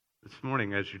This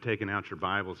morning, as you're taking out your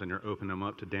Bibles and you're opening them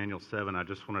up to Daniel 7, I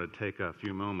just wanted to take a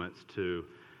few moments to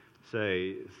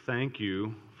say thank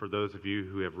you for those of you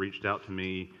who have reached out to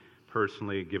me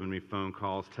personally, given me phone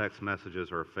calls, text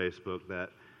messages, or Facebook that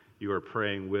you are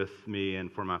praying with me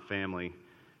and for my family.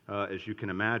 As you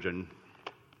can imagine,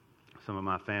 some of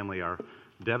my family are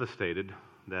devastated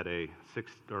that a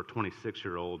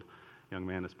 26-year-old young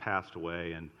man has passed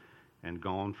away and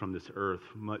gone from this earth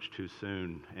much too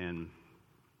soon. And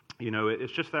you know,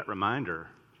 it's just that reminder,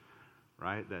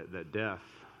 right, that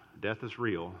death is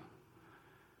real,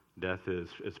 death is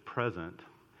present,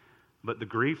 but the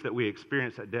grief that we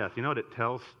experience at death, you know what it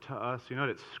tells to us? You know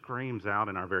what it screams out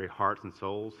in our very hearts and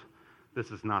souls? This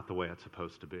is not the way it's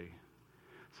supposed to be.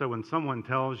 So when someone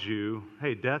tells you,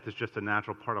 hey, death is just a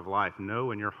natural part of life, know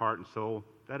in your heart and soul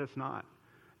that it's not.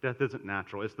 Death isn't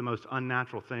natural. It's the most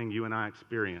unnatural thing you and I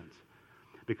experience.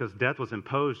 Because death was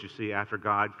imposed, you see, after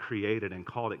God created and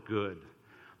called it good.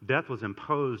 Death was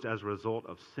imposed as a result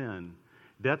of sin.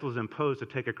 Death was imposed to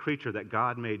take a creature that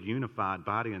God made unified,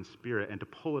 body and spirit, and to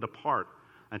pull it apart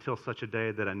until such a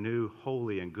day that a new,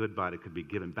 holy, and good body could be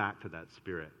given back to that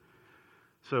spirit.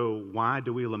 So why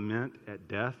do we lament at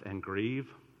death and grieve?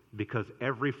 Because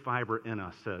every fiber in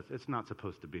us says, it's not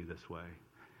supposed to be this way.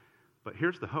 But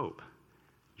here's the hope.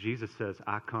 Jesus says,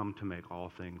 I come to make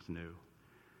all things new.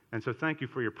 And so thank you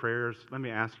for your prayers. Let me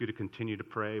ask you to continue to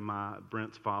pray.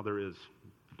 Brent's father is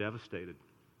devastated.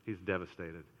 He's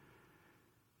devastated.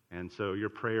 And so your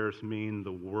prayers mean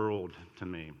the world to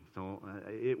me. So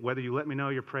whether you let me know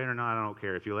you're praying or not, I don't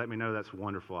care. If you let me know, that's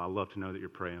wonderful. I love to know that you're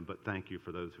praying, but thank you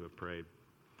for those who have prayed.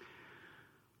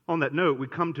 On that note, we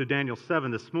come to Daniel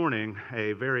 7 this morning,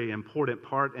 a very important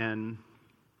part, and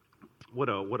what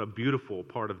a beautiful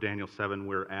part of Daniel 7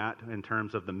 we're at in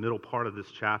terms of the middle part of this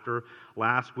chapter.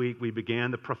 Last week we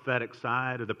began the prophetic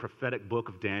side of the prophetic book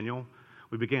of Daniel.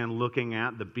 We began looking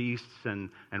at the beasts and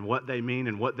what they mean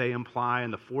and what they imply,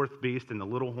 and the fourth beast and the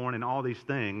little horn and all these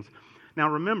things. Now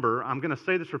remember, I'm going to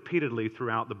say this repeatedly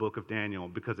throughout the book of Daniel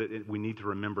because we need to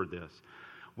remember this.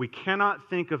 We cannot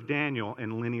think of Daniel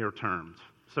in linear terms.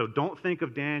 So don't think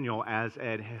of Daniel as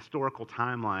a historical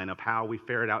timeline of how we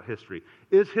ferret out history.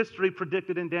 Is history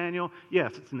predicted in Daniel?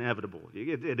 Yes, it's inevitable.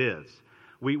 It is.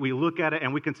 We look at it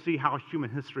and we can see how human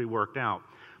history worked out.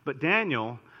 But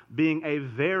Daniel, being a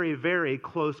very, very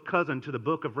close cousin to the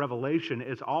book of Revelation,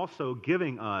 is also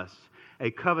giving us a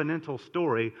covenantal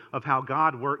story of how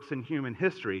God works in human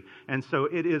history. And so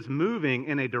it is moving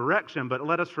in a direction, but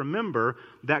let us remember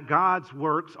that God's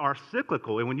works are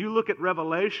cyclical. And when you look at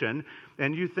Revelation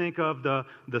and you think of the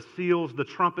seals, the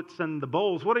trumpets, and the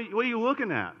bowls, what are you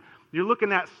looking at? You're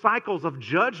looking at cycles of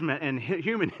judgment in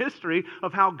human history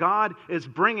of how God is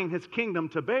bringing His kingdom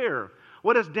to bear.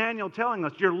 What is Daniel telling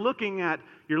us? You're looking at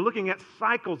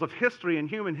cycles of history and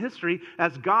human history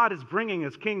as God is bringing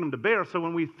His kingdom to bear. So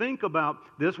when we think about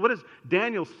this, what is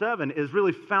Daniel 7 is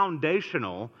really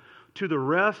foundational to the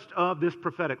rest of this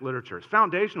prophetic literature. It's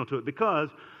foundational to it because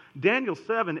Daniel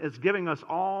 7 is giving us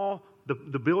all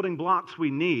the building blocks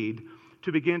we need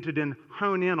to begin to then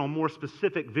hone in on more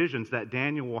specific visions that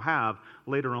Daniel will have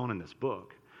later on in this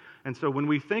book. And so when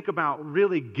we think about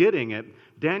really getting it,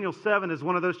 Daniel 7 is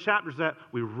one of those chapters that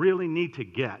we really need to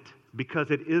get because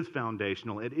it is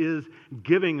foundational. It is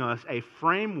giving us a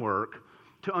framework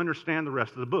to understand the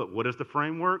rest of the book. What is the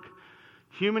framework?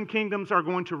 Human kingdoms are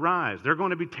going to rise. They're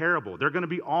going to be terrible. They're going to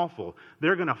be awful.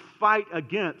 They're going to fight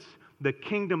against the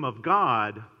kingdom of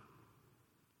God.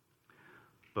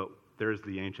 But there's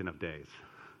the Ancient of Days.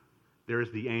 There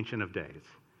is the Ancient of Days.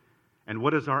 And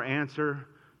what is our answer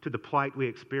to the plight we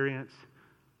experience?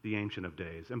 The Ancient of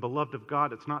Days. And beloved of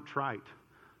God, it's not trite.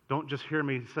 Don't just hear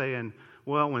me saying,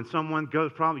 well, when someone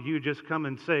goes, probably you just come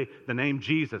and say the name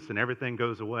Jesus and everything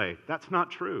goes away. That's not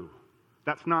true.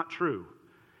 That's not true.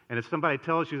 And if somebody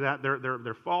tells you that,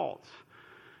 they're false.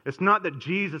 It's not that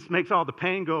Jesus makes all the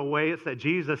pain go away. It's that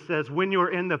Jesus says, when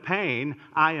you're in the pain,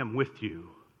 I am with you.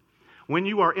 When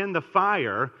you are in the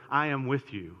fire, I am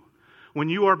with you. When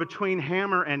you are between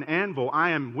hammer and anvil,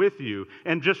 I am with you.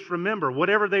 And just remember,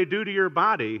 whatever they do to your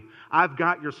body, I've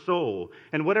got your soul.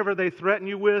 And whatever they threaten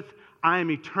you with, I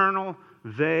am eternal.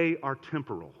 They are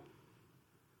temporal.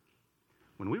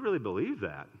 When we really believe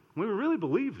that,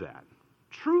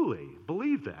 truly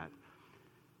believe that,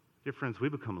 dear friends, we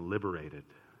become liberated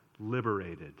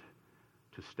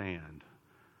to stand.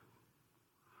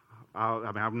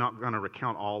 I'm not going to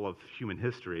recount all of human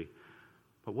history,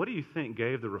 but what do you think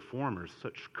gave the reformers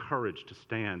such courage to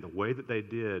stand the way that they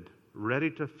did, ready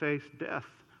to face death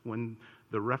when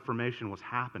the Reformation was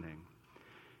happening?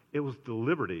 It was the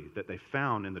liberty that they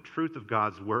found in the truth of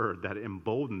God's word that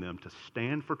emboldened them to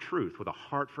stand for truth with a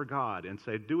heart for God and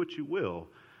say, do what you will,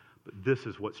 but this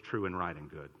is what's true and right and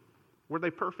good. Were they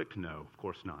perfect? No, of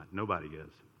course not. Nobody is.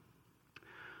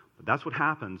 But that's what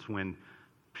happens when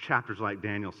chapters like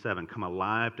Daniel 7 come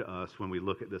alive to us when we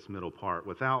look at this middle part.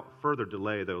 Without further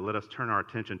delay, though, let us turn our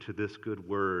attention to this good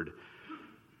word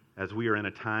as we are in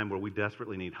a time where we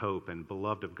desperately need hope. And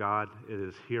beloved of God, it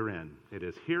is herein,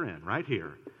 right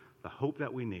here. The hope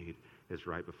that we need is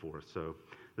right before us. So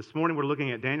this morning we're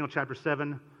looking at Daniel chapter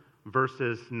 7,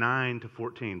 verses 9 to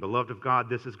 14. Beloved of God,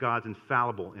 this is God's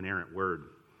infallible, inerrant word.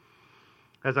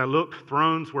 As I looked,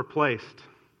 thrones were placed,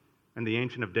 and the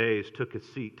Ancient of Days took his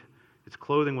seat. His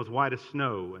clothing was white as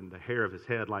snow, and the hair of his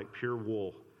head like pure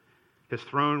wool. His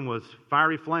throne was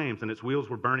fiery flames, and its wheels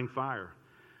were burning fire.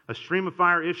 A stream of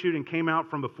fire issued and came out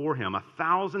from before him.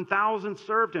 1,000,000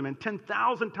 served him, and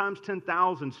 10,000 times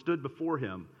 10,000 stood before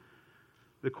him.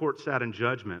 The court sat in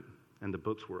judgment, and the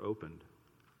books were opened.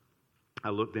 I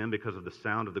looked then because of the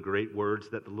sound of the great words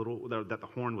that the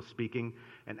horn was speaking.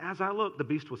 And as I looked, the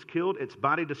beast was killed, its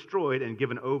body destroyed, and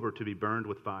given over to be burned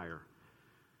with fire.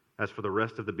 As for the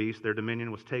rest of the beasts, their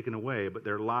dominion was taken away, but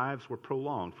their lives were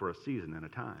prolonged for a season and a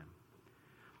time.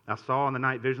 I saw in the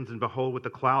night visions, and behold, with the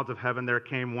clouds of heaven there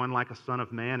came one like a son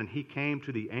of man, and he came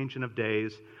to the Ancient of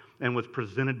Days and was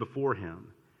presented before him.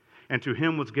 And to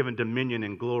him was given dominion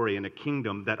and glory and a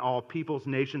kingdom that all peoples,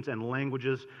 nations, and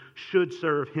languages should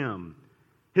serve him.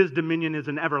 His dominion is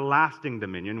an everlasting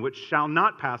dominion which shall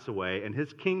not pass away, and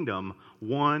his kingdom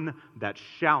one that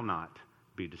shall not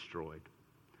be destroyed.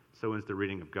 So ends the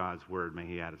reading of God's word. May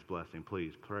he add his blessing.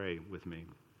 Please pray with me.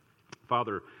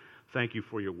 Father, thank you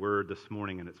for your word this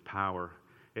morning and its power.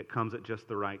 It comes at just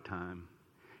the right time.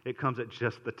 It comes at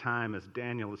just the time as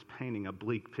Daniel is painting a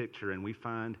bleak picture, and we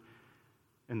find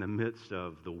in the midst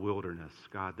of the wilderness,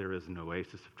 God, there is an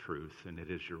oasis of truth, and it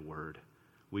is your word.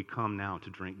 We come now to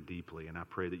drink deeply, and I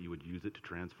pray that you would use it to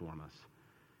transform us.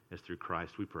 It's through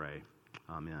Christ we pray.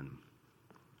 Amen.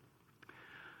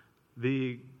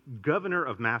 The governor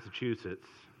of Massachusetts,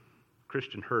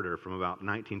 Christian Herter, from about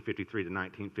 1953 to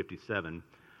 1957,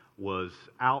 was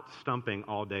out stumping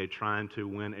all day trying to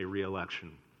win a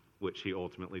re-election, which he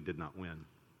ultimately did not win.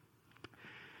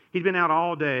 He'd been out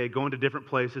all day going to different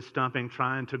places, stumping,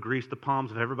 trying to grease the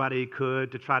palms of everybody he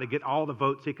could to try to get all the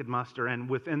votes he could muster, and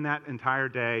within that entire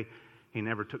day, he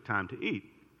never took time to eat.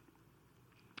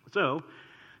 So,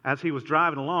 as he was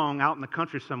driving along out in the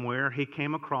country somewhere, he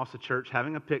came across a church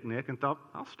having a picnic and thought,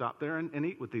 I'll stop there and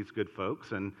eat with these good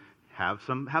folks and have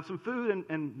some food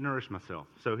and nourish myself.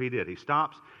 So he did. He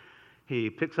stops, he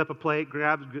picks up a plate,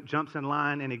 jumps in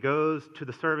line, and he goes to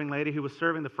the serving lady who was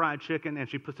serving the fried chicken, and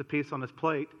she puts a piece on his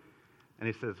plate. And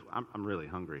he says, I'm really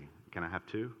hungry. Can I have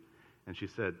two? And she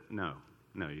said, no,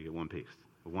 you get one piece.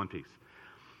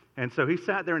 And so he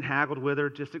sat there and haggled with her,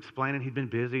 just explaining he'd been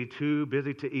busy, too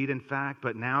busy to eat, in fact,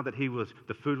 but now that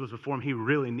the food was before him, he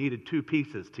really needed 2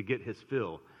 pieces to get his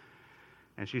fill.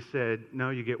 And she said,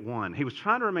 no, you get one. He was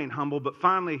trying to remain humble, but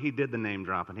finally he did the name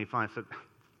drop, and he finally said,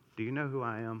 do you know who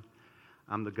I am?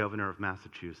 I'm the governor of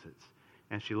Massachusetts.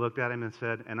 And she looked at him and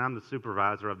said, and I'm the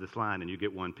supervisor of this line, and you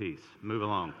get 1 piece. Move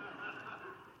along.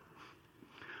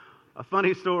 A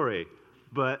funny story,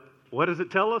 but what does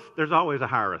it tell us? There's always a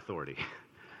higher authority.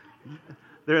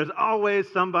 There's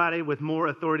always somebody with more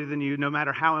authority than you, no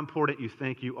matter how important you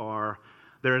think you are.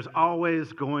 There's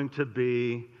always going to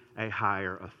be a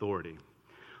higher authority.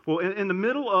 Well, in the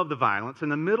middle of the violence, in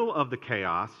the middle of the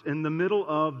chaos, in the middle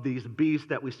of these beasts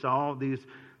that we saw, these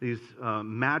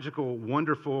magical,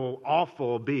 wonderful,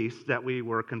 awful beasts that we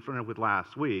were confronted with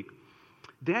last week,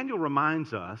 Daniel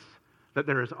reminds us that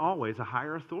there is always a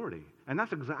higher authority. And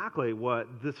that's exactly what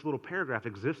this little paragraph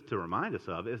exists to remind us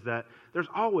of, is that there's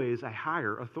always a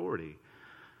higher authority.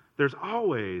 There's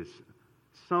always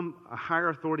a higher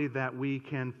authority that we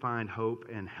can find hope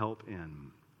and help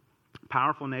in.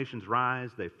 Powerful nations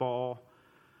rise, they fall,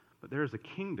 but there is a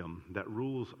kingdom that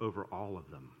rules over all of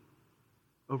them.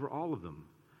 Over all of them.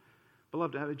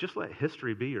 Beloved, just let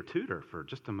history be your tutor for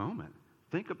just a moment.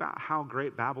 Think about how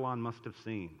great Babylon must have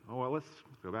seemed. Oh, well, let's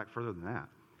go back further than that.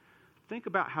 Think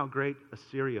about how great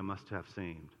Assyria must have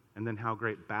seemed, and then how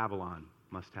great Babylon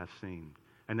must have seemed,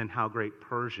 and then how great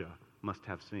Persia must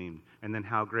have seemed, and then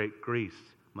how great Greece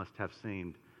must have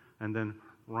seemed, and then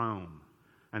Rome,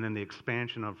 and then the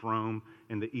expansion of Rome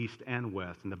in the east and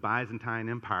west, and the Byzantine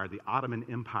Empire, the Ottoman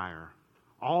Empire.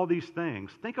 All these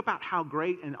things. Think about how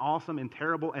great and awesome and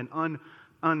terrible and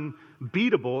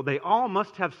unbeatable they all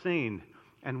must have seemed.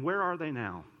 And where are they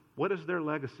now? What is their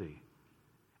legacy?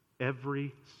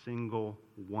 Every single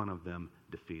one of them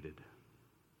defeated.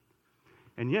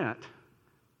 And yet,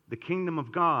 the kingdom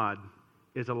of God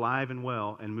is alive and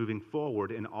well and moving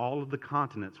forward in all of the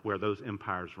continents where those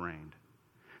empires reigned.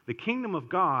 The kingdom of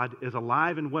God is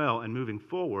alive and well and moving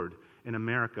forward in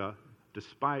America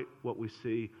despite what we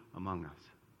see among us.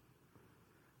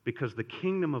 Because the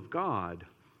kingdom of God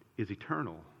is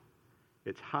eternal.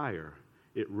 It's higher.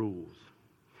 It rules.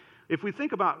 If we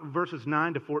think about verses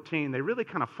 9 to 14, they really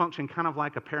kind of function kind of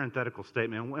like a parenthetical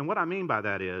statement. And what I mean by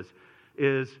that is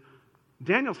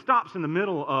Daniel stops in the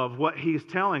middle of what he's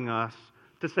telling us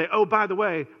to say, oh, by the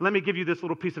way, let me give you this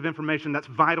little piece of information that's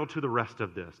vital to the rest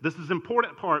of this. This is an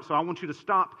important part, so I want you to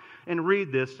stop and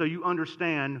read this so you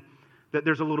understand that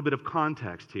there's a little bit of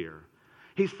context here.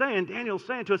 Daniel's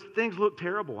saying to us, things look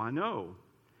terrible, I know.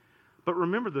 But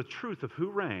remember the truth of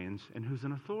who reigns and who's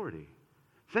in authority.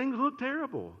 Things look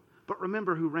terrible, but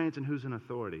remember who reigns and who's in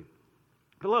authority.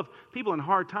 Beloved, people in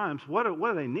hard times, what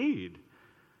do they need?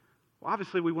 Well,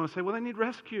 obviously we want to say, well, they need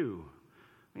rescue.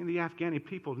 I mean, the Afghani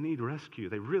people need rescue.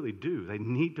 They really do. They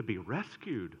need to be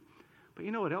rescued. But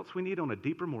you know what else we need on a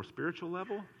deeper, more spiritual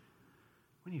level?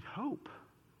 We need hope.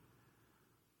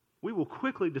 We will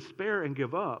quickly despair and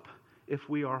give up if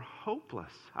we are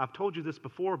hopeless. I've told you this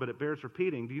before, but it bears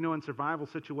repeating. Do you know in survival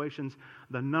situations,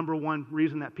 the number one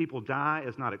reason that people die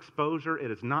is not exposure, it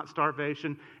is not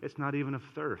starvation, it's not even of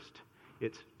thirst.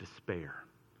 It's despair.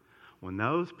 When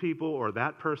those people or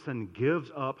that person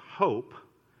gives up hope,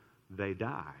 they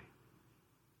die.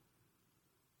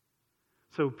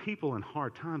 So people in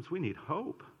hard times, we need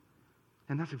hope.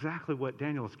 And that's exactly what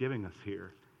Daniel is giving us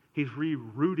here. He's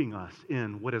rerouting us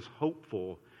in what is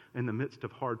hopeful in the midst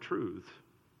of hard truths.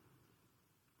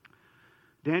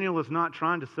 Daniel is not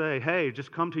trying to say, hey,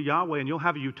 just come to Yahweh and you'll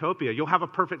have a utopia. You'll have a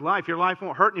perfect life. Your life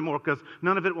won't hurt anymore because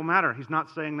none of it will matter. He's not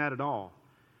saying that at all.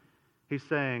 He's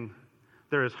saying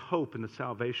there is hope in the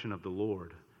salvation of the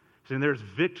Lord. He's saying there's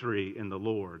victory in the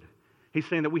Lord. He's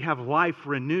saying that we have life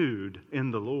renewed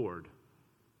in the Lord.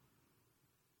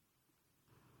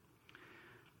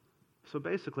 So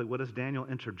basically, what is Daniel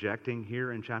interjecting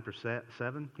here in chapter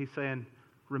 7? He's saying,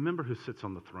 remember who sits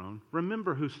on the throne.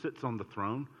 Remember who sits on the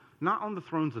throne. Not on the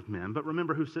thrones of men, but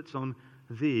remember who sits on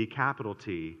the, capital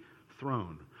T,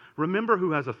 throne. Remember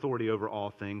who has authority over all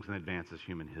things and advances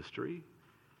human history.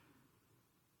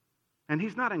 And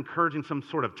he's not encouraging some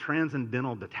sort of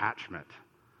transcendental detachment.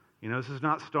 This is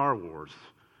not Star Wars.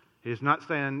 He's not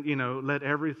saying, let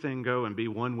everything go and be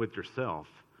one with yourself.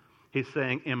 He's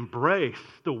saying, embrace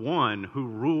the one who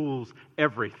rules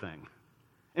everything.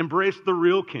 Embrace the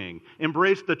real king.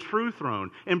 Embrace the true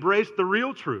throne. Embrace the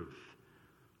real truth.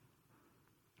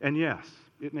 And yes,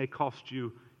 it may cost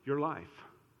you your life.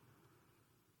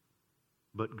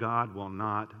 But God will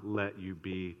not let you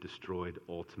be destroyed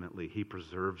ultimately. He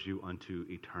preserves you unto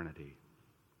eternity.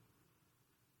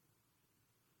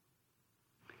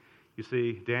 You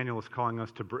see, Daniel is calling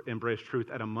us to embrace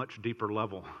truth at a much deeper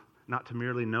level, not to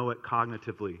merely know it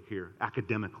cognitively here,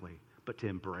 academically, but to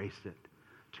embrace it,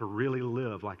 to really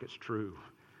live like it's true.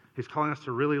 He's calling us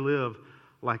to really live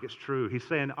like it's true. He's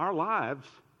saying our lives,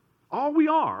 all we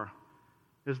are,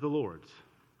 is the Lord's.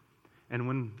 And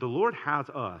when the Lord has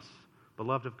us,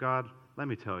 beloved of God, let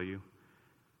me tell you,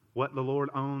 what the Lord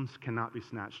owns cannot be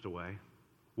snatched away.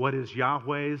 What is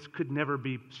Yahweh's could never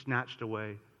be snatched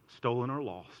away, stolen, or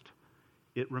lost.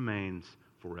 It remains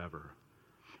forever.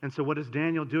 And so what is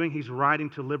Daniel doing? He's writing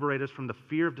to liberate us from the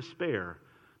fear of despair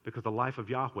because the life of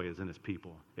Yahweh is in his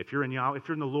people. If you're in Yahweh, if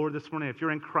you're in the Lord this morning, if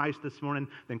you're in Christ this morning,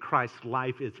 then Christ's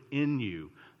life is in you,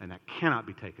 and that cannot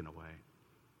be taken away.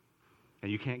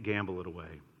 And you can't gamble it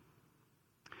away.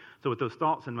 So with those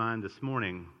thoughts in mind this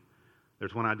morning,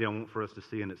 there's one idea I want for us to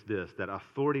see, and it's this, that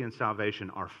authority and salvation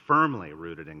are firmly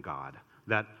rooted in God.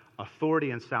 That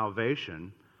authority and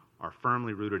salvation are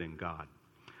firmly rooted in God.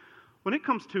 When it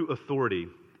comes to authority,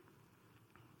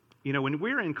 when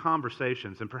we're in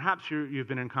conversations, and perhaps you've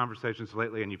been in conversations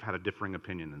lately and you've had a differing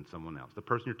opinion than someone else. The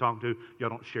person you're talking to, y'all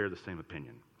don't share the same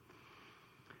opinion.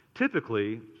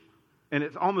 Typically, and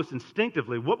it's almost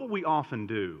instinctively, what will we often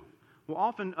do? We'll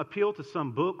often appeal to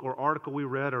some book or article we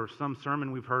read or some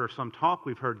sermon we've heard or some talk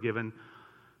we've heard given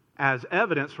as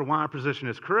evidence for why our position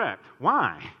is correct.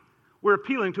 Why? We're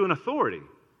appealing to an authority.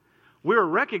 We're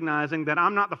recognizing that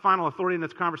I'm not the final authority in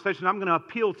this conversation. I'm going to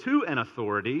appeal to an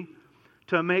authority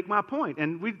to make my point.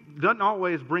 And it doesn't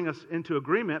always bring us into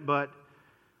agreement, but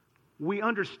we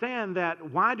understand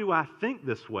that why do I think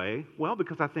this way? Well,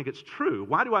 because I think it's true.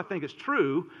 Why do I think it's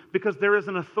true? Because there is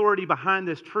an authority behind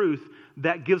this truth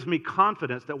that gives me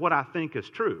confidence that what I think is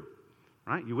true.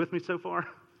 Right? You with me so far?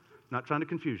 Not trying to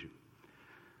confuse you.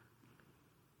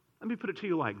 Let me put it to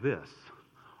you like this.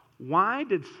 Why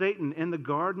did Satan in the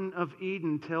Garden of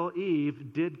Eden tell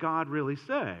Eve, did God really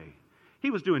say?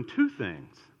 He was doing two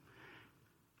things.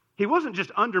 He wasn't just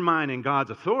undermining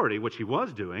God's authority, which he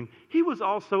was doing. He was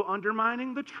also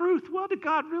undermining the truth. Well, did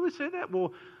God really say that?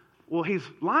 Well, he's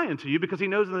lying to you because he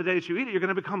knows in the day that you eat it, you're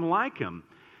going to become like him.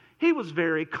 He was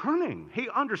very cunning. He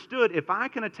understood if I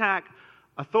can attack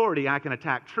authority, I can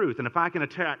attack truth. And if I can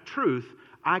attack truth,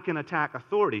 I can attack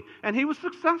authority. And he was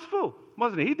successful,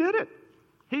 wasn't he? He did it.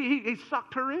 He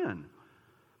sucked her in.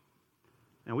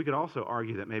 And we could also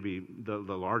argue that maybe the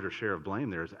larger share of blame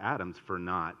there is Adam's for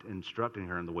not instructing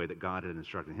her in the way that God had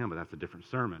instructed him, but that's a different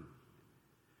sermon.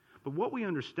 But what we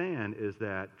understand is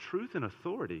that truth and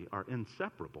authority are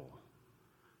inseparable.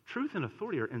 Truth and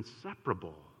authority are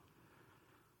inseparable.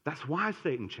 That's why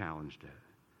Satan challenged it.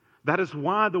 That is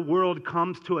why the world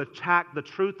comes to attack the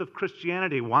truth of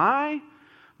Christianity. Why?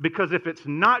 Because if it's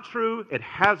not true, it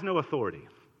has no authority.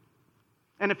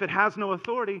 And if it has no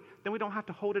authority, then we don't have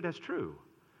to hold it as true.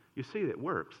 You see, it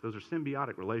works. Those are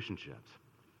symbiotic relationships.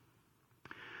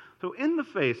 So in the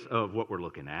face of what we're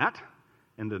looking at,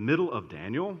 in the middle of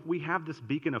Daniel, we have this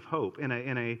beacon of hope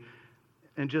in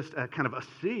just a kind of a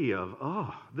sea of,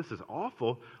 oh, this is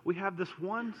awful. We have this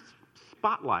one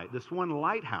spotlight, this one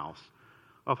lighthouse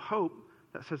of hope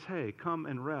that says, hey, come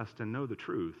and rest and know the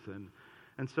truth.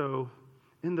 And so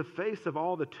in the face of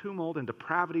all the tumult and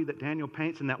depravity that Daniel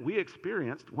paints and that we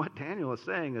experienced, what Daniel is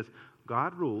saying is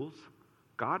God rules,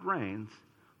 God reigns,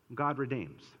 God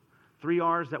redeems. 3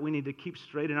 R's that we need to keep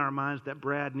straight in our minds, that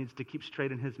Brad needs to keep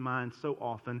straight in his mind so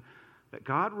often, that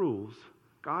God rules,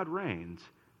 God reigns,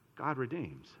 God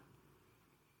redeems.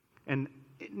 And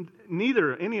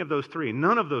any of those three,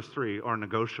 none of those three are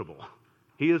negotiable.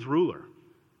 He is ruler.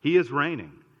 He is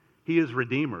reigning. He is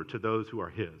redeemer to those who are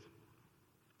his.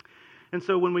 And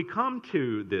so when we come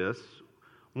to this,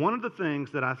 one of the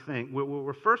things that I think,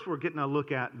 we're getting a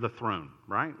look at the throne,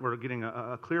 right? We're getting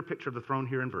a clear picture of the throne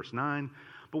here in verse 9.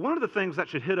 But one of the things that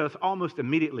should hit us almost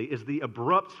immediately is the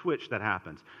abrupt switch that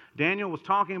happens. Daniel was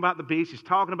talking about the beast. He's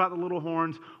talking about the little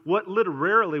horns. What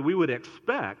literally we would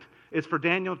expect is for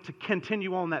Daniel to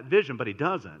continue on that vision, but he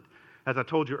doesn't. As I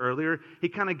told you earlier, he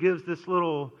kind of gives this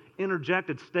little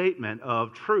interjected statement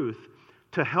of truth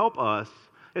to help us.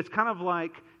 It's kind of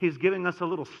like he's giving us a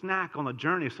little snack on the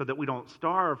journey so that we don't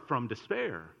starve from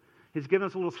despair. He's giving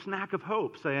us a little snack of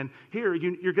hope, saying, here,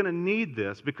 you're going to need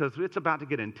this because it's about to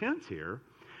get intense here.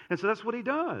 And so that's what he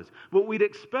does. But we'd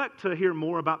expect to hear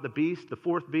more about the beast, the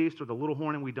fourth beast, or the little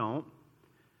horn, and we don't.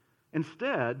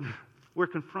 Instead, we're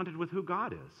confronted with who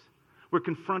God is. We're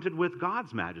confronted with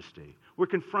God's majesty. We're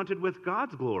confronted with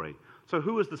God's glory. So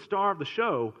who is the star of the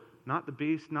show? Not the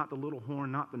beast, not the little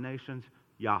horn, not the nations.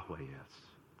 Yahweh is.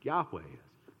 Yahweh is.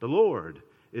 The Lord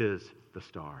is the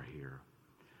star here.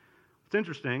 It's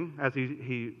interesting, as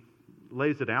he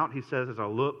lays it out, he says, as I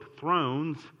looked,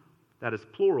 thrones, that is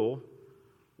plural,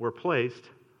 were placed,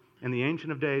 and the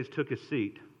Ancient of Days took his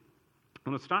seat.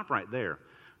 I'm going to stop right there.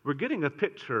 We're getting a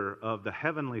picture of the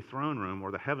heavenly throne room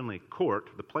or the heavenly court,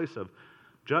 the place of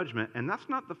judgment, and that's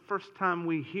not the first time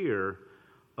we hear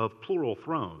of plural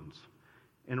thrones.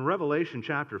 In Revelation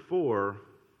chapter 4,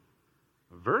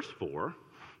 verse 4,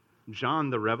 John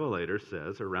the Revelator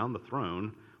says, around the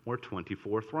throne were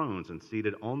 24 thrones, and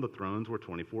seated on the thrones were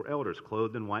 24 elders,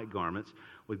 clothed in white garments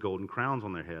with golden crowns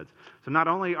on their heads. So not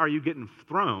only are you getting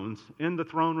thrones in the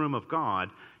throne room of God,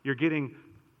 you're getting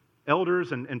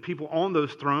elders and people on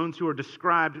those thrones who are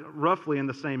described roughly in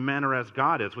the same manner as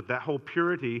God is, with that whole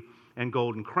purity and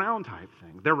golden crown type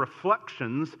thing. They're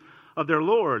reflections of their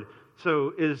Lord.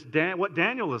 So what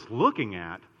Daniel is looking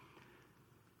at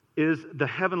is the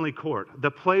heavenly court,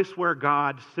 the place where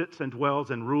God sits and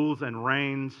dwells and rules and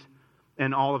reigns,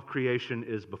 and all of creation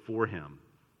is before him.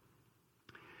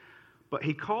 But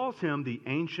he calls him the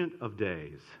Ancient of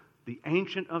Days. The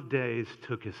Ancient of Days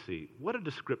took his seat. What a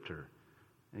descriptor.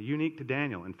 Unique to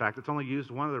Daniel. In fact, it's only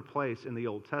used one other place in the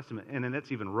Old Testament, and then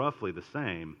it's even roughly the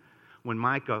same. When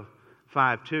Micah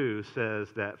 5:2 says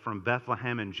that from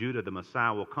Bethlehem and Judah the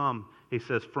Messiah will come, he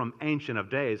says from Ancient of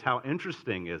Days. How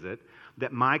interesting is it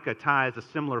that Micah ties a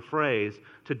similar phrase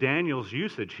to Daniel's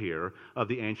usage here of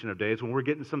the Ancient of Days when we're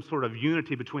getting some sort of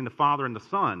unity between the Father and the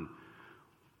Son.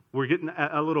 We're getting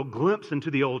a little glimpse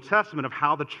into the Old Testament of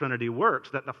how the Trinity works,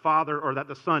 that the Father or that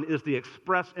the Son is the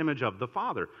express image of the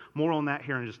Father. More on that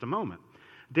here in just a moment.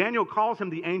 Daniel calls him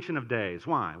the Ancient of Days.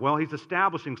 Why? Well, he's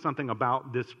establishing something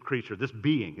about this creature, this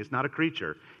being. It's not a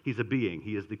creature. He's a being.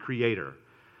 He is the Creator.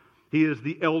 He is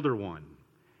the Elder One.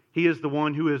 He is the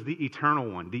one who is the Eternal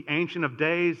One. The Ancient of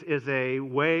Days is a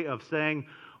way of saying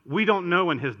We don't know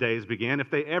when his days began, if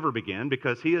they ever began,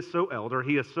 because he is so elder,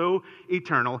 he is so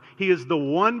eternal. He is the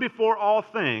one before all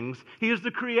things. He is the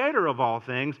creator of all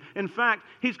things. In fact,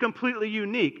 he's completely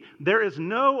unique. There is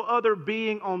no other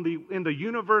being in the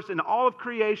universe, in all of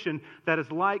creation, that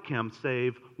is like him,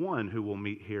 save one who we'll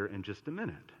meet here in just a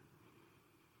minute.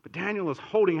 But Daniel is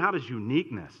holding out his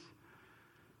uniqueness.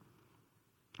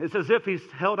 It's as if he's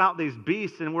held out these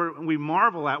beasts and we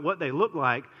marvel at what they look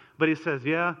like, but he says,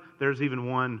 yeah, there's even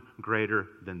one greater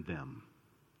than them,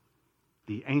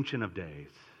 the Ancient of Days.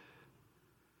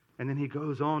 And then he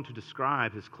goes on to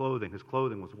describe his clothing. His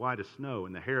clothing was white as snow,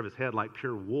 and the hair of his head like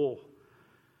pure wool.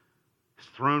 His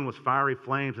throne was fiery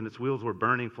flames, and its wheels were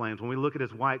burning flames. When we look at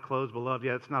his white clothes, beloved,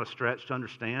 yeah, it's not a stretch to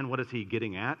understand. What is he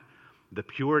getting at? The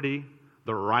purity,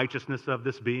 the righteousness of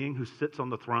this being who sits on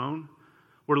the throne.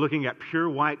 We're looking at pure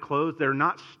white clothes. They're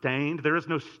not stained. There is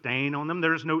no stain on them.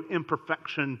 There is no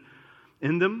imperfection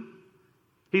in them.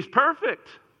 He's perfect.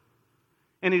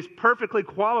 And he's perfectly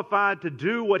qualified to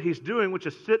do what he's doing, which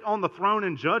is sit on the throne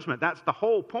in judgment. That's the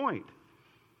whole point.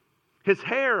 His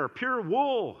hair, pure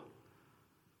wool.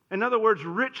 In other words,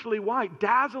 richly white,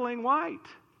 dazzling white.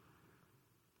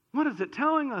 What is it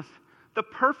telling us? The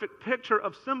perfect picture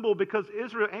of symbol, because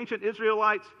ancient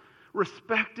Israelites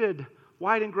respected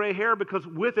white and gray hair, because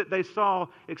with it they saw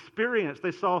experience,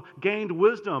 they saw gained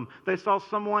wisdom, they saw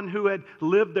someone who had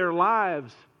lived their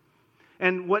lives.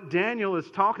 And what Daniel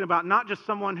is talking about, not just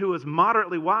someone who is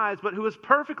moderately wise, but who is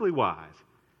perfectly wise,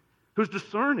 who's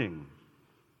discerning,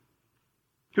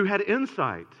 who had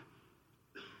insight.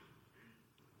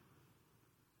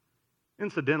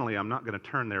 Incidentally, I'm not going to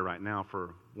turn there right now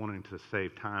for wanting to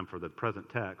save time for the present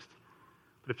text.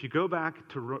 But if you go back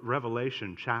to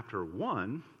Revelation chapter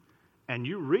 1, and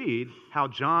you read how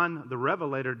John the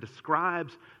Revelator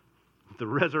describes the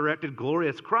resurrected,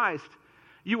 glorious Christ,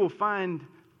 you will find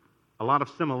a lot of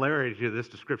similarity to this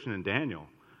description in Daniel.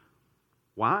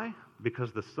 Why?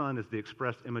 Because the Son is the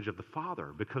express image of the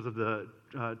Father, because of the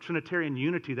Trinitarian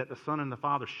unity that the Son and the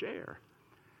Father share,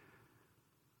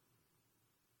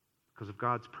 because of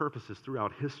God's purposes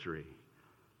throughout history.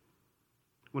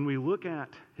 When we look at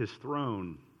his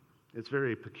throne, it's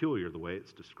very peculiar the way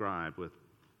it's described, with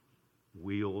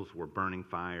wheels were burning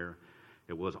fire.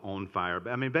 It was on fire.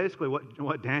 I mean, basically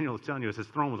what Daniel is telling you is his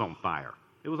throne was on fire.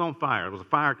 It was on fire. There was a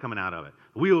fire coming out of it.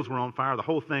 The wheels were on fire. The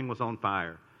whole thing was on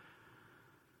fire.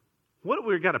 What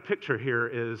we've got to picture here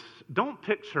is, don't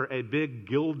picture a big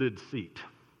gilded seat,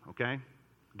 okay?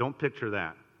 Don't picture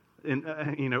that,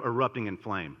 erupting in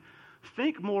flame.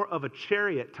 Think more of a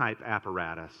chariot-type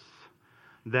apparatus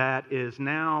that is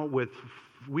now with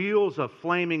wheels of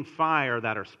flaming fire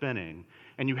that are spinning.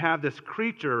 And you have this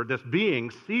creature, this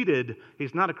being seated.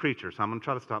 He's not a creature, so I'm going to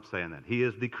try to stop saying that. He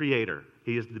is the creator.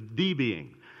 He is the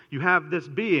being. You have this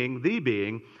being, the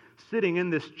being, sitting in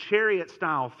this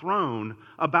chariot-style throne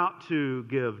about to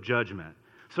give judgment.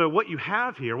 So what you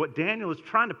have here, what Daniel is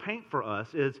trying to paint for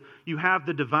us, is you have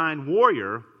the divine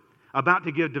warrior about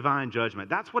to give divine judgment.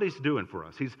 That's what he's doing for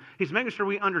us. He's making sure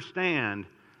we understand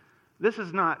this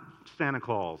is not Santa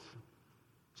Claus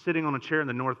sitting on a chair in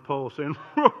the North Pole saying,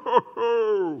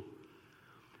 "Ho-ho-ho."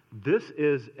 This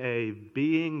is a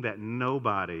being that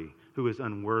nobody who is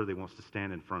unworthy wants to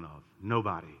stand in front of.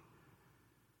 Nobody.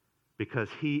 Because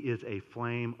he is a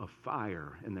flame of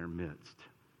fire in their midst.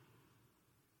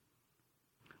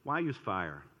 Why use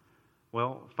fire?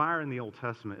 Well, fire in the Old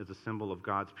Testament is a symbol of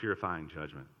God's purifying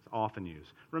judgment. It's often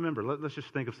used. Remember, let's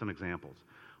just think of some examples.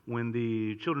 When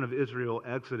the children of Israel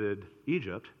exited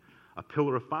Egypt, a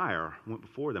pillar of fire went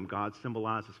before them. God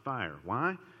symbolizes fire.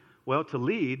 Why? Well, to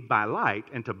lead by light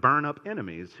and to burn up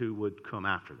enemies who would come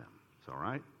after them. It's all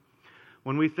right.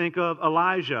 When we think of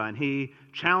Elijah and he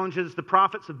challenges the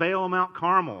prophets of Baal on Mount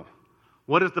Carmel,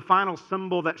 what is the final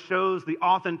symbol that shows the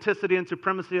authenticity and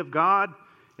supremacy of God?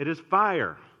 It is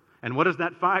fire. And what does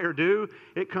that fire do?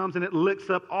 It comes and it licks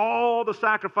up all the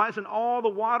sacrifice and all the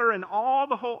water and all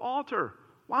the whole altar.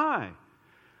 Why?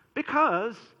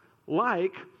 Because,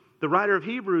 like the writer of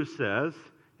Hebrews says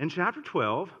in chapter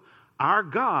 12, our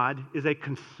God is a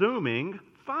consuming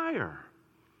fire.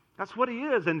 That's what he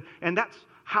is, and that's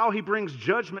how he brings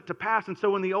judgment to pass. And so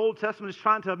when the Old Testament is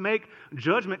trying to make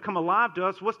judgment come alive to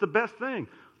us, what's the best thing?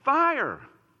 Fire.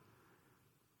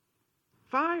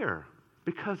 Fire.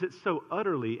 Because it so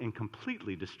utterly and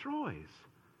completely destroys.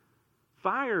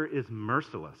 Fire is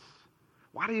merciless.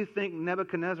 Why do you think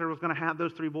Nebuchadnezzar was going to have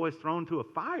those three boys thrown to a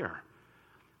fire?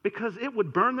 Because it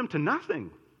would burn them to nothing.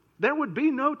 There would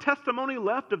be no testimony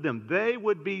left of them. They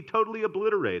would be totally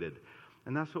obliterated.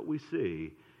 And that's what we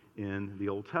see in the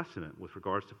Old Testament with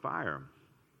regards to fire.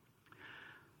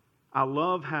 I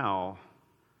love how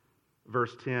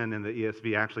verse 10 in the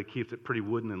ESV actually keeps it pretty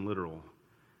wooden and literal.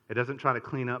 It doesn't try to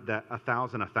clean up that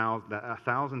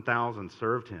 1,000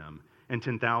 served him, and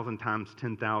 10,000 times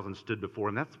 10,000 stood before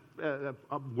him. That's a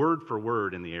word for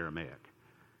word in the Aramaic,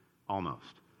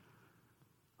 almost.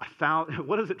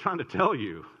 What is it trying to tell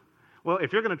you? Well,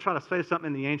 if you're going to try to say something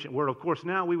in the ancient world, of course,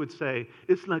 now we would say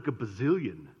it's like a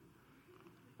bazillion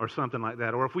or something like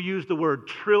that. Or if we use the word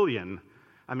trillion,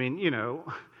 I mean,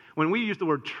 when we use the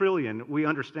word trillion, we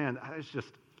understand it's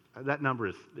just, that number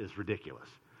is ridiculous.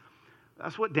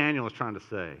 That's what Daniel is trying to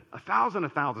say. 1,000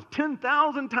 of thousands,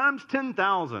 10,000 times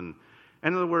 10,000.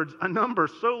 In other words, a number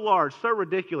so large, so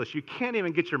ridiculous, you can't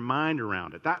even get your mind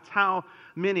around it. That's how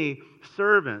many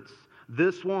servants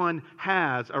this one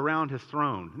has around his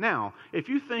throne. Now, if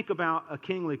you think about a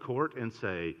kingly court and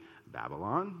say,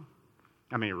 Babylon,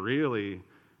 I mean, really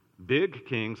big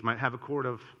kings might have a court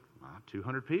of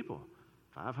 200 people,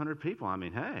 500 people. I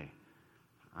mean, hey,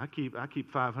 I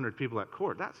keep 500 people at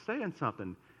court. That's saying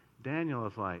something. Daniel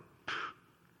is like,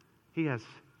 he has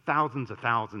thousands of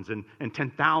thousands and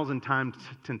 10,000 times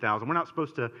 10,000. We're not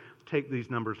supposed to take these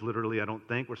numbers literally, I don't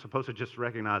think. We're supposed to just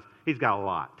recognize he's got a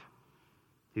lot.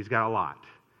 He's got a lot.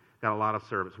 Got a lot of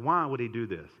servants. Why would he do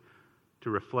this?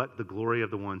 To reflect the glory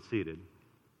of the one seated.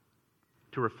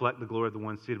 To reflect the glory of the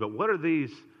one seated. But what are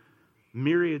these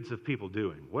myriads of people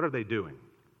doing? What are they doing?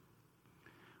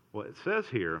 Well, it says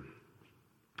here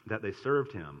that they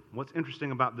served him. What's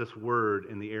interesting about this word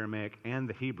in the Aramaic and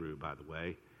the Hebrew, by the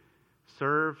way,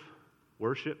 serve,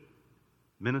 worship,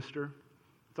 minister,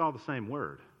 it's all the same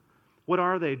word. What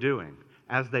are they doing?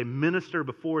 As they minister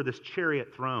before this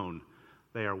chariot throne,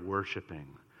 they are worshiping.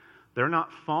 They're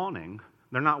not fawning.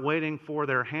 They're not waiting for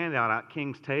their handout at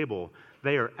King's table.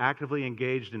 They are actively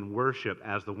engaged in worship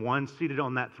as the one seated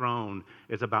on that throne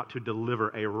is about to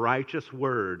deliver a righteous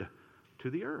word to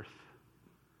the earth.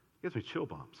 It gives me chill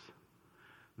bumps.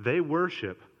 They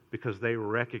worship because they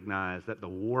recognize that the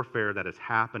warfare that is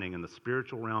happening in the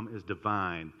spiritual realm is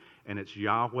divine, and it's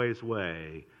Yahweh's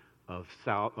way of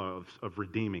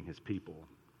redeeming his people.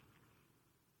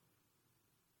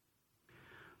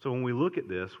 So when we look at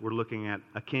this, we're looking at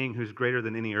a king who's greater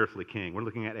than any earthly king. We're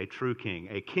looking at a true king,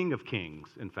 a king of kings,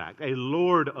 in fact, a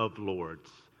Lord of lords,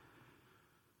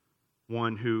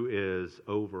 one who is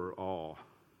over all.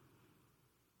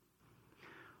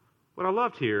 What I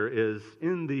loved here is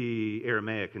in the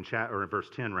Aramaic, in verse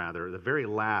 10 rather, the very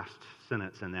last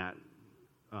sentence in that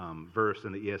verse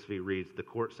in the ESV reads, "The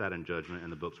court sat in judgment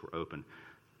and the books were opened."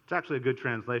 It's actually a good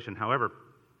translation. However,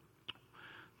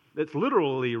 it's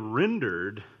literally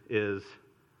rendered is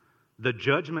the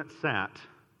judgment sat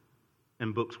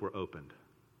and books were opened,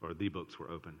 or the books were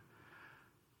opened.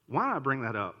 Why do I bring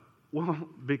that up? Well,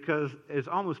 because it's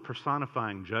almost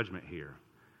personifying judgment here.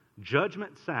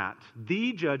 Judgment sat,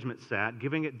 the judgment sat,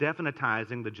 giving it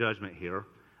definitizing the judgment here,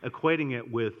 equating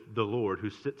it with the Lord who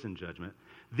sits in judgment.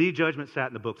 The judgment sat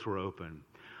and the books were open.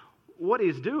 What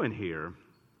he's doing here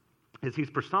is he's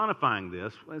personifying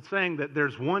this and saying that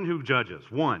there's one who judges,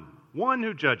 one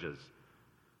who judges,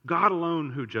 God alone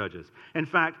who judges. In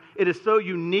fact, it is so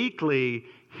uniquely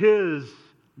his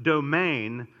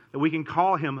domain that we can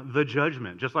call him the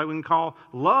judgment. Just like we can call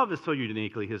love is so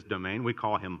uniquely his domain, we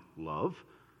call him love.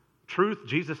 Truth,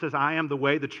 Jesus says, I am the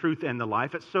way, the truth, and the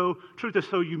life. Truth is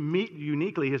so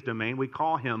uniquely his domain, we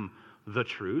call him the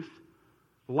truth.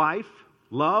 Life,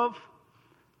 love,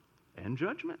 and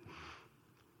judgment.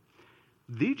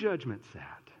 The judgment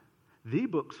sat. The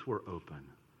books were open.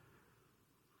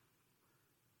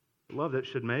 Love that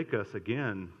should make us,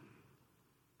 again,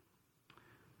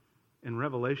 in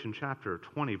Revelation chapter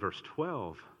 20, verse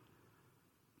 12,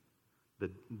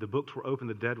 the books were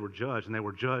opened, the dead were judged, and they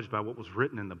were judged by what was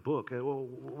written in the book. Well,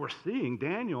 we're seeing,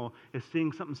 Daniel is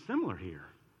seeing something similar here.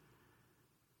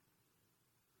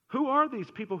 Who are these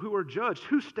people who are judged?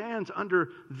 Who stands under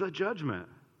the judgment?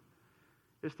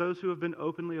 It's those who have been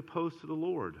openly opposed to the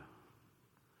Lord.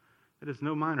 It is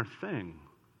no minor thing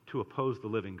to oppose the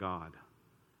living God.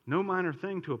 No minor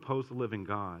thing to oppose the living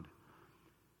God.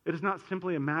 It is not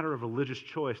simply a matter of religious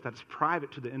choice that's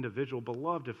private to the individual.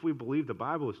 Beloved, if we believe the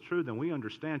Bible is true, then we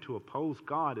understand to oppose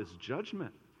God is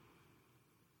judgment.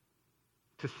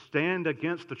 To stand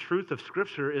against the truth of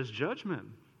Scripture is judgment.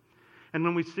 And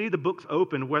when we see the books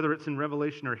open, whether it's in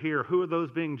Revelation or here, who are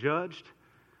those being judged?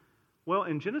 Well,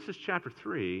 in Genesis chapter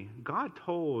 3, God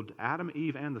told Adam,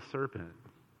 Eve, and the serpent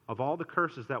of all the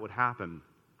curses that would happen.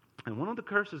 And one of the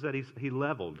curses that he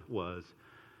leveled was,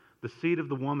 the seed of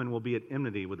the woman will be at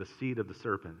enmity with the seed of the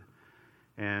serpent.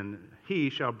 And he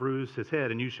shall bruise his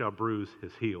head, and you shall bruise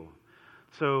his heel.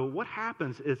 So what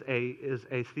happens is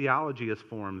a theology is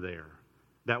formed there.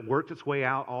 that worked its way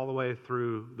out all the way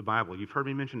through the Bible. You've heard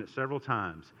me mention it several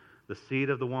times. The seed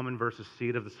of the woman versus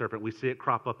seed of the serpent. We see it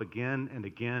crop up again and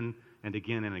again and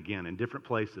again and again in different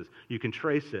places. You can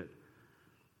trace it.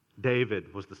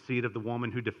 David was the seed of the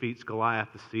woman who defeats Goliath,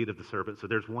 the seed of the serpent. So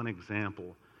there's one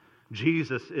example.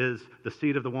 Jesus is the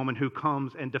seed of the woman who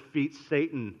comes and defeats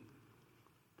Satan,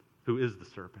 who is the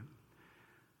serpent.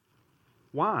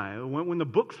 Why? When the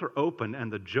books are open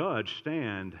and the judge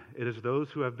stand, it is those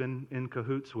who have been in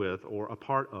cahoots with or a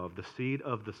part of the seed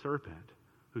of the serpent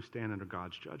who stand under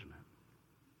God's judgment.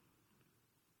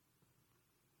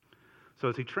 So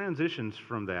as he transitions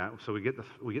from that, so we get the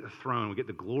throne, we get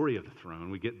the glory of the throne,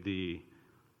 we get the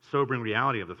sobering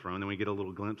reality of the throne, then we get a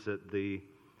little glimpse at the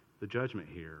judgment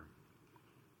here.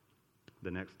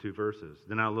 The next two verses.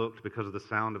 Then I looked because of the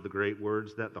sound of the great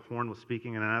words that the horn was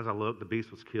speaking, and as I looked, the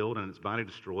beast was killed and its body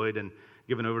destroyed and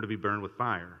given over to be burned with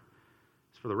fire.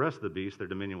 As for the rest of the beasts, their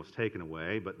dominion was taken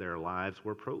away, but their lives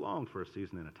were prolonged for a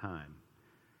season and a time.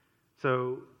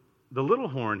 So the little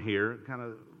horn here kind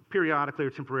of periodically or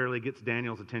temporarily gets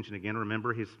Daniel's attention again.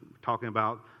 Remember, he's talking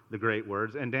about the great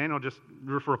words, and Daniel just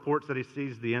reports that he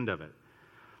sees the end of it.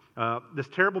 This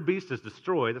terrible beast is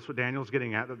destroyed. That's what Daniel's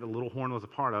getting at, that the little horn was a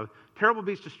part of. Terrible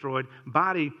beast destroyed,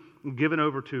 body given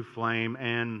over to flame,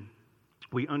 and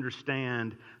we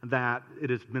understand that it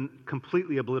has been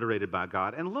completely obliterated by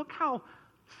God. And look how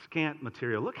scant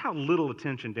material, look how little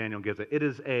attention Daniel gives it. It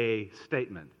is a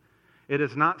statement. It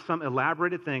is not some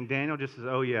elaborated thing. Daniel just says,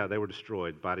 oh yeah, they were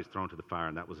destroyed, bodies thrown to the fire,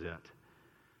 and that was it.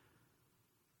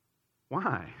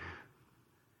 Why?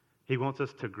 He wants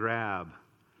us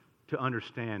to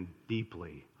understand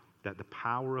deeply that the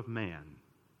power of man,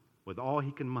 with all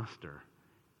he can muster,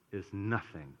 is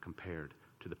nothing compared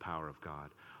to the power of God.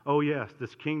 Oh yes,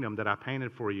 this kingdom that I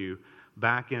painted for you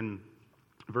back in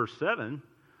verse 7,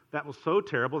 that was so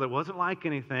terrible, that wasn't like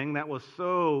anything, that was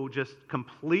so just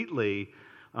completely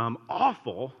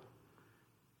awful,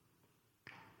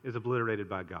 is obliterated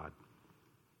by God.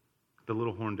 The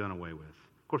little horn done away with.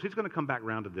 Of course, he's going to come back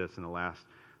around to this in the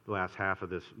last half of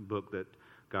this book that,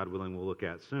 God willing, we'll look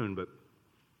at soon. But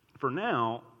for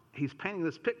now, he's painting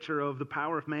this picture of the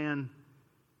power of man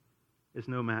is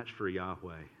no match for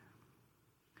Yahweh.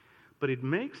 But it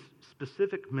makes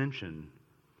specific mention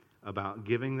about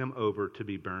giving them over to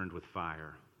be burned with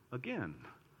fire. Again,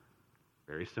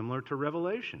 very similar to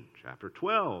Revelation chapter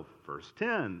 12, verse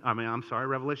 10.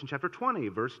 Revelation chapter 20,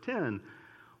 verse 10.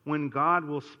 When God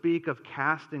will speak of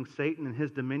casting Satan and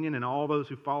his dominion and all those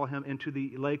who follow him into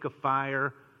the lake of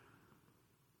fire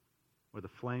where the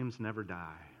flames never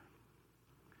die.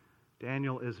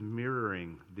 Daniel is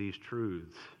mirroring these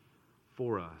truths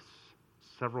for us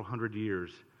several hundred years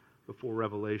before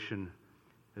Revelation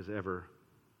is ever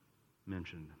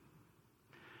mentioned.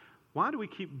 Why do we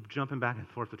keep jumping back and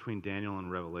forth between Daniel and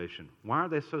Revelation? Why are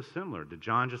they so similar? Did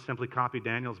John just simply copy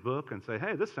Daniel's book and say,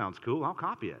 hey, this sounds cool, I'll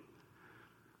copy it?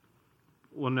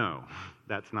 Well, no,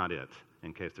 that's not it,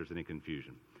 in case there's any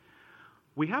confusion.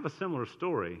 We have a similar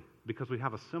story because we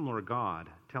have a similar God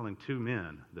telling two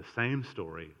men the same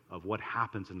story of what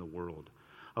happens in the world,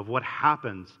 of what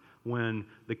happens when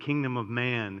the kingdom of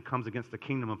man comes against the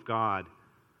kingdom of God,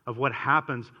 of what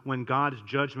happens when God's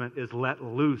judgment is let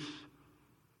loose,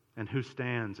 and who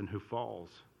stands and who falls.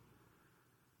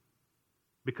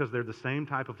 Because they're the same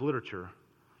type of literature,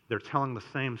 they're telling the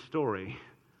same story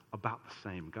about the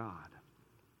same God.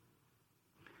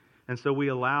 And so we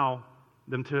allow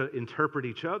them to interpret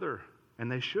each other, and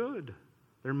they should.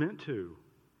 They're meant to.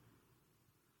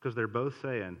 Because they're both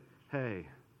saying, hey,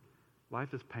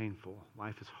 life is painful,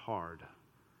 life is hard.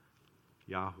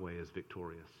 Yahweh is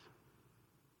victorious.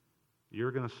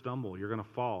 You're going to stumble, you're going to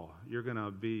fall, you're going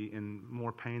to be in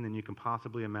more pain than you can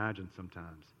possibly imagine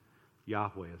sometimes.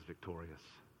 Yahweh is victorious.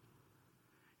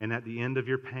 And at the end of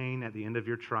your pain, at the end of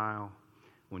your trial,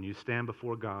 when you stand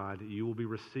before God, you will be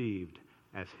received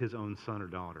as his own son or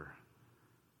daughter,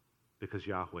 because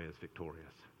Yahweh is victorious.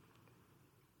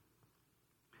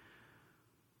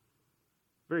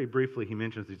 Very briefly, he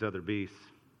mentions these other beasts.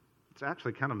 It's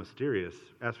actually kind of mysterious.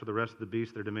 As for the rest of the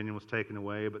beasts, their dominion was taken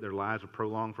away, but their lives were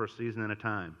prolonged for a season and a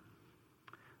time.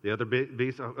 The other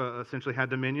beasts essentially had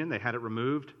dominion. They had it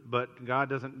removed, but God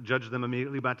doesn't judge them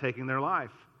immediately by taking their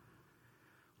life.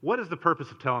 What is the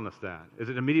purpose of telling us that? Is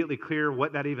it immediately clear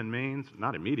what that even means?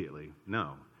 Not immediately,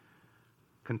 no.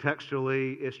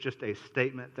 Contextually, it's just a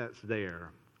statement that's there.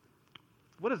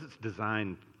 What is its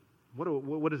design?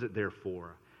 What is it there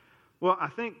for? Well, I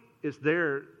think it's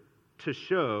there to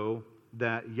show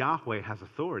that Yahweh has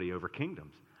authority over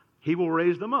kingdoms. He will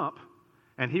raise them up,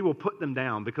 and he will put them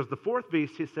down, because the fourth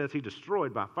beast, he says, he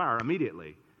destroyed by fire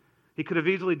immediately. He could have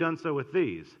easily done so with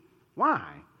these. Why?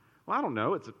 Well, I don't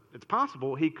know. It's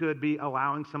possible he could be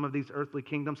allowing some of these earthly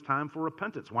kingdoms time for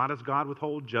repentance. Why does God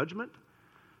withhold judgment?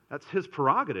 That's his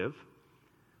prerogative,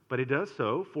 but he does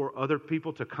so for other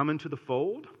people to come into the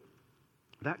fold.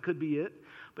 That could be it.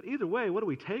 But either way, what do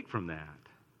we take from that?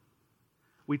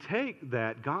 We take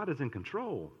that God is in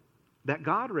control, that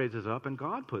God raises up and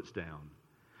God puts down.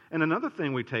 And another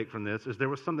thing we take from this is there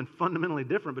was something fundamentally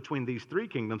different between these three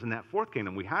kingdoms and that fourth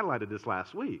kingdom. We highlighted this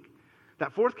last week.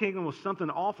 That fourth kingdom was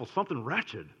something awful, something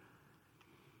wretched.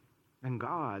 And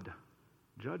God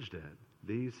judged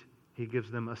it. He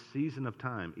gives them a season of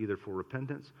time, either for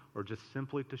repentance or just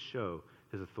simply to show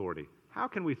his authority. How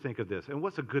can we think of this? And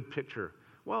what's a good picture?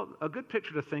 Well, a good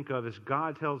picture to think of is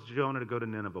God tells Jonah to go to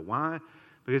Nineveh. Why?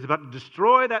 Because he's about to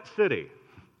destroy that city.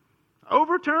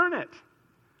 Overturn it.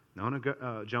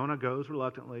 Jonah goes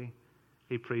reluctantly.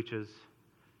 He preaches.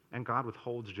 And God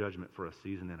withholds judgment for a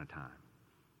season and a time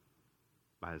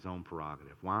by his own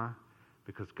prerogative. Why?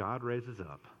 Because God raises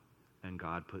up and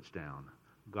God puts down.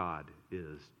 God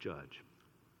is judge.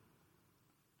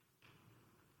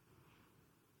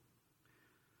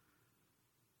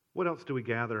 What else do we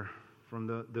gather from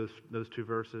those two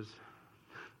verses?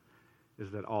 Is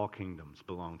that all kingdoms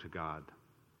belong to God.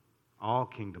 All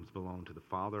kingdoms belong to the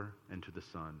Father and to the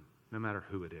Son, no matter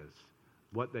who it is,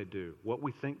 what they do, what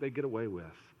we think they get away with.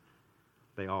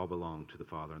 They all belong to the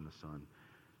Father and the Son.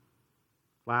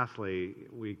 Lastly,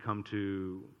 we come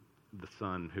to the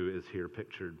Son who is here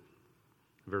pictured.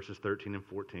 Verses 13 and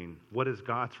 14. What is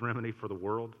God's remedy for the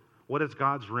world? What is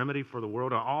God's remedy for the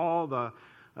world? All the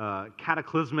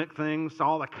cataclysmic things,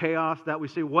 all the chaos that we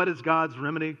see. What is God's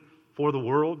remedy for the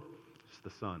world? It's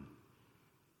the Son.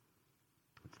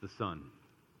 It's the Son.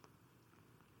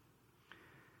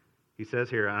 He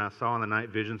says here, and I saw in the night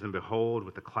visions, and behold,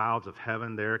 with the clouds of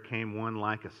heaven there came one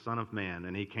like a son of man,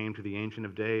 and he came to the Ancient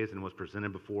of Days and was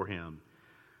presented before him.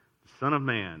 The Son of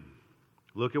Man,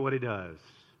 look at what he does.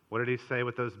 What did he say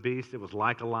with those beasts? It was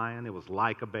like a lion. It was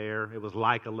like a bear. It was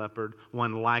like a leopard.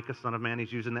 One like a son of man.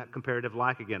 He's using that comparative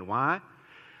like again. Why?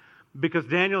 Because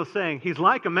Daniel is saying he's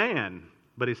like a man,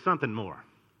 but he's something more.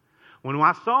 When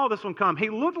I saw this one come, he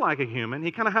looked like a human.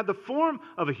 He kind of had the form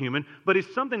of a human, but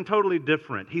he's something totally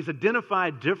different. He's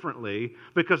identified differently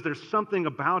because there's something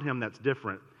about him that's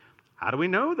different. How do we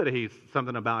know that he's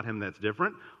something about him that's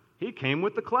different? He came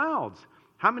with the clouds.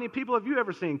 How many people have you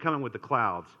ever seen coming with the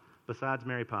clouds? Besides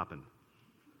Mary Poppins.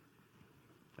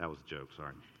 That was a joke,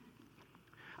 sorry.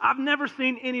 I've never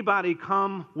seen anybody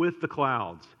come with the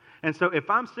clouds. And so if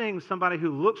I'm seeing somebody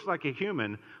who looks like a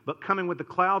human, but coming with the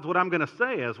clouds, what I'm going to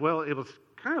say is, well, it was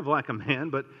kind of like a man,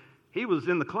 but he was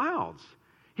in the clouds.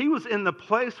 He was in the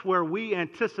place where we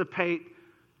anticipate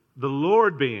the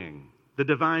Lord being, the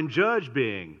divine judge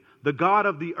being, the God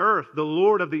of the earth, the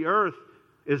Lord of the earth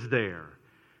is there.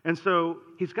 And so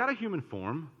he's got a human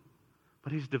form,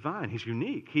 but he's divine. He's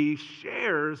unique. He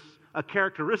shares a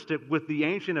characteristic with the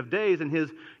Ancient of Days and his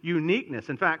uniqueness.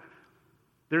 In fact,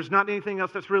 there's not anything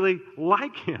else that's really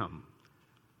like him.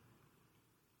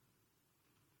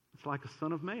 It's like a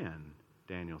son of man,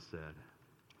 Daniel said.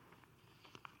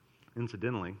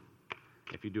 Incidentally,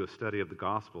 if you do a study of the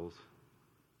Gospels,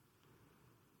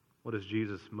 what is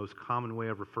Jesus' most common way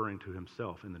of referring to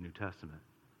himself in the New Testament?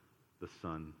 The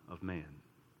Son of Man.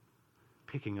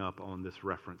 Picking up on this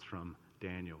reference from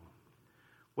Daniel.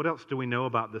 What else do we know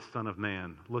about this Son of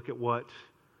Man? Look at what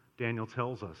Daniel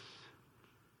tells us.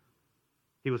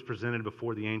 He was presented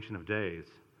before the Ancient of Days.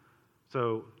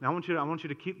 So now I want you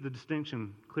to keep the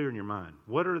distinction clear in your mind.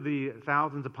 What are the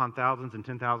thousands upon thousands and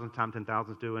 10,000 times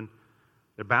 10,000s doing?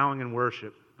 They're bowing in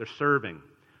worship. They're serving.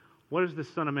 What is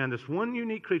this Son of Man, this one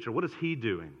unique creature, what is he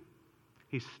doing?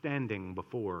 He's standing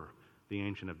before the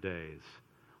Ancient of Days.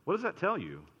 What does that tell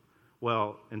you?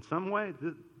 Well, in some way,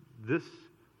 this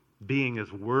being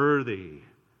is worthy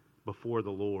before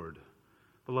the Lord.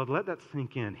 Beloved, let that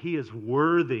sink in. He is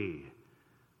worthy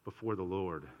before the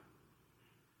Lord.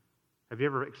 Have you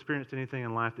ever experienced anything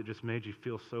in life that just made you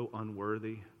feel so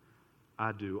unworthy?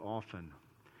 I do often.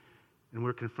 And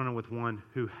we're confronted with one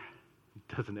who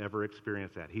doesn't ever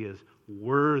experience that. He is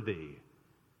worthy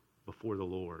before the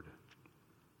Lord.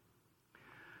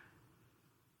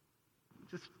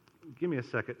 Just give me a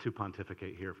second to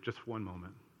pontificate here for just one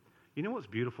moment. You know what's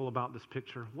beautiful about this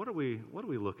picture? What are we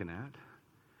looking at?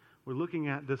 We're looking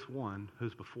at this one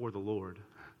who's before the Lord.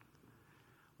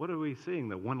 What are we seeing?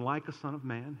 The one like a son of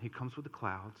man, he comes with the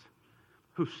clouds,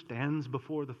 who stands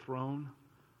before the throne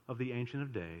of the Ancient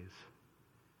of Days.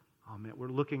 Oh man, we're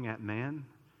looking at man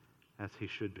as he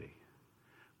should be.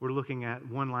 We're looking at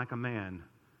one like a man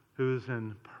who's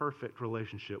in perfect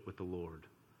relationship with the Lord,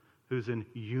 who's in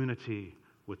unity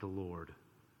with the Lord.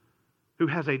 who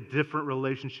has a different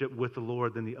relationship with the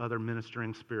Lord than the other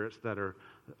ministering spirits that are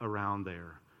around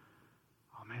there.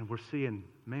 Oh man, we're seeing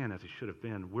man as he should have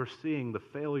been. We're seeing the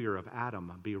failure of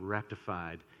Adam be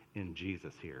rectified in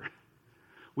Jesus here.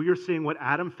 We are seeing what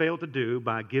Adam failed to do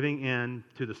by giving in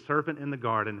to the serpent in the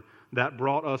garden that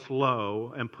brought us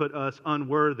low and put us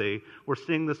unworthy. We're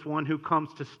seeing this one who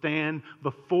comes to stand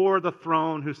before the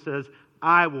throne who says,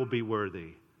 I will be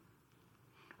worthy.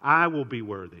 I will be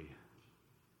worthy.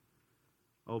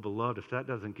 Oh, beloved, if that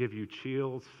doesn't give you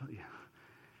chills,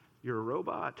 you're a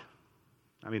robot.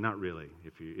 I mean, not really.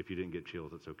 If you didn't get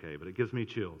chills, it's okay, but it gives me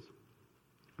chills.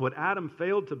 What Adam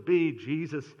failed to be,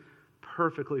 Jesus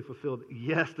perfectly fulfilled.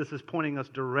 Yes, this is pointing us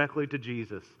directly to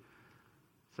Jesus,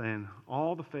 saying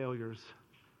all the failures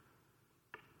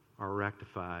are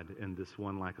rectified in this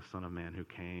one like a Son of Man who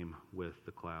came with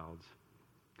the clouds.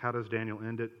 How does Daniel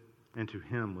end it? And to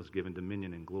him was given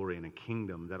dominion and glory and a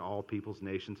kingdom that all peoples,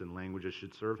 nations, and languages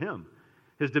should serve him.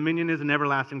 His dominion is an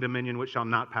everlasting dominion which shall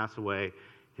not pass away.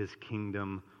 His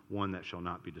kingdom, one that shall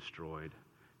not be destroyed.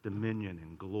 Dominion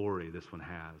and glory this one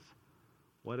has.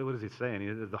 What is he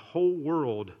saying? The whole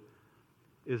world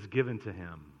is given to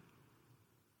him.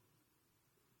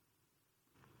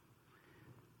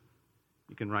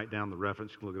 You can write down the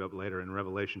reference. You can look it up later in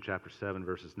Revelation chapter 7,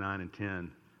 verses 9 and 10.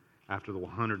 After the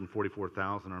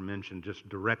 144,000 are mentioned, just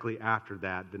directly after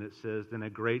that, then it says, then a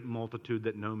great multitude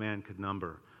that no man could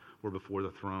number were before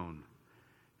the throne.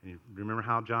 And you remember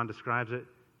how John describes it?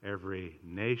 Every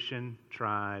nation,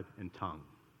 tribe, and tongue.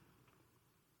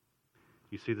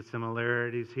 You see the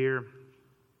similarities here?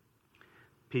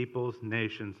 Peoples,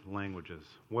 nations, languages.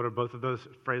 What are both of those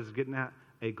phrases getting at?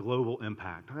 A global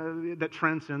impact that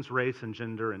transcends race and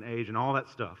gender and age and all that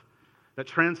stuff. That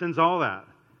transcends all that.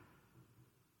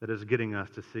 That is getting us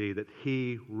to see that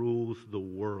He rules the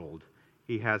world.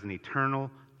 He has an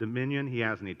eternal dominion. He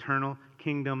has an eternal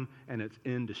kingdom, and it's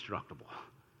indestructible.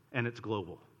 And it's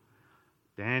global.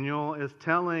 Daniel is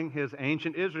telling his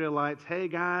ancient Israelites, hey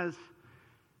guys,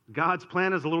 God's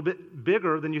plan is a little bit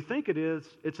bigger than you think it is.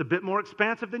 It's a bit more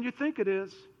expansive than you think it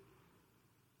is.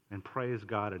 And praise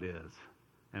God it is.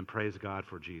 And praise God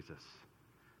for Jesus.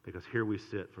 Because here we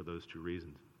sit for those two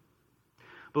reasons.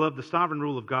 Beloved, the sovereign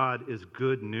rule of God is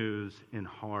good news in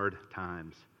hard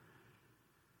times.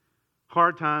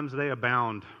 Hard times, they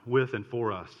abound with and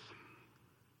for us.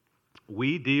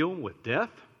 We deal with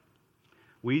death.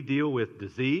 We deal with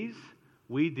disease.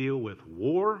 We deal with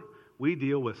war. We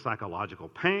deal with psychological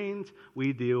pains.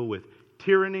 We deal with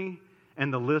tyranny.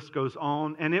 And the list goes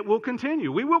on. And it will continue.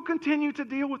 We will continue to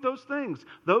deal with those things.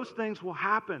 Those things will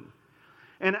happen.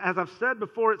 And as I've said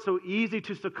before, it's so easy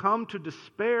to succumb to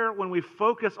despair when we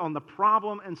focus on the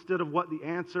problem instead of what the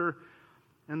answer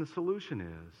and the solution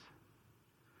is.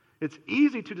 It's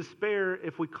easy to despair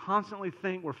if we constantly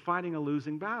think we're fighting a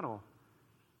losing battle.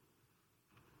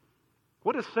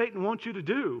 What does Satan want you to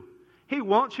do? He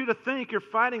wants you to think you're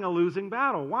fighting a losing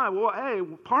battle. Why?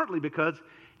 Well, partly because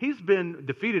he's been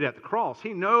defeated at the cross.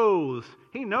 He knows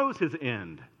his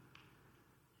end.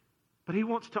 But he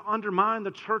wants to undermine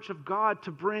the church of God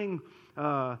to bring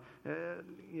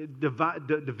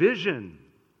division,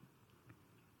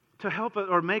 to help us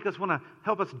or make us want to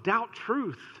help us doubt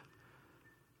truth,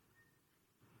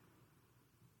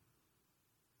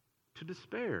 to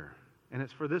despair. And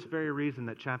it's for this very reason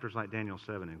that chapters like Daniel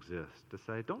 7 exist, to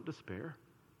say, don't despair.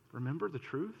 Remember the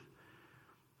truth.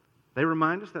 They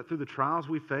remind us that through the trials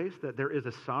we face, that there is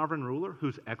a sovereign ruler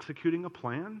who's executing a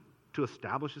plan to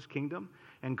establish his kingdom.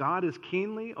 And God is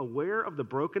keenly aware of the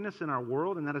brokenness in our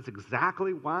world, and that is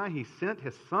exactly why he sent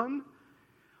his Son.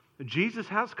 Jesus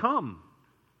has come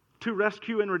to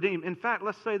rescue and redeem. In fact,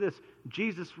 let's say this,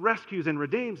 Jesus rescues and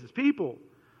redeems his people.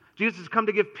 Jesus has come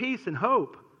to give peace and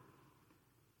hope.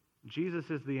 Jesus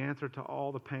is the answer to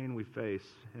all the pain we face,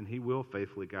 and he will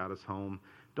faithfully guide us home.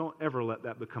 Don't ever let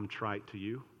that become trite to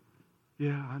you.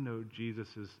 Yeah, I know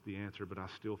Jesus is the answer, but I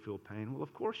still feel pain. Well,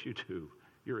 of course you do.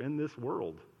 You're in this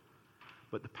world.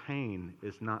 But the pain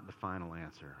is not the final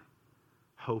answer.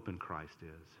 Hope in Christ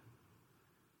is.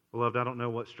 Beloved, I don't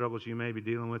know what struggles you may be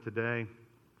dealing with today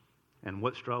and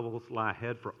what struggles lie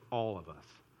ahead for all of us.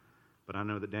 But I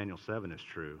know that Daniel 7 is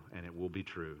true, and it will be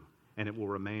true, and it will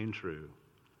remain true.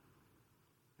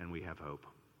 And we have hope.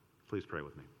 Please pray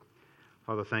with me.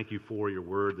 Father, thank you for your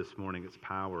word this morning, its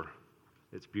power,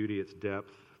 its beauty, its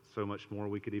depth, so much more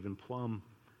we could even plumb.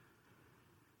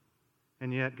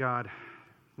 And yet, God,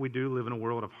 we do live in a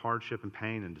world of hardship and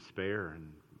pain and despair,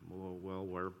 and well,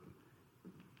 where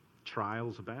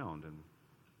trials abound. And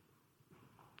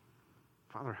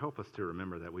Father, help us to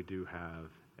remember that we do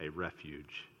have a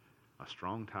refuge, a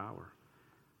strong tower,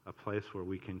 a place where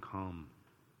we can come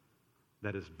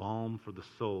that is balm for the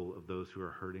soul of those who are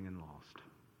hurting and lost,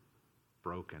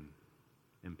 broken,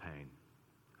 in pain.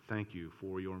 Thank you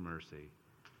for your mercy.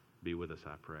 Be with us,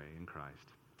 I pray, in Christ.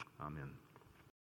 Amen.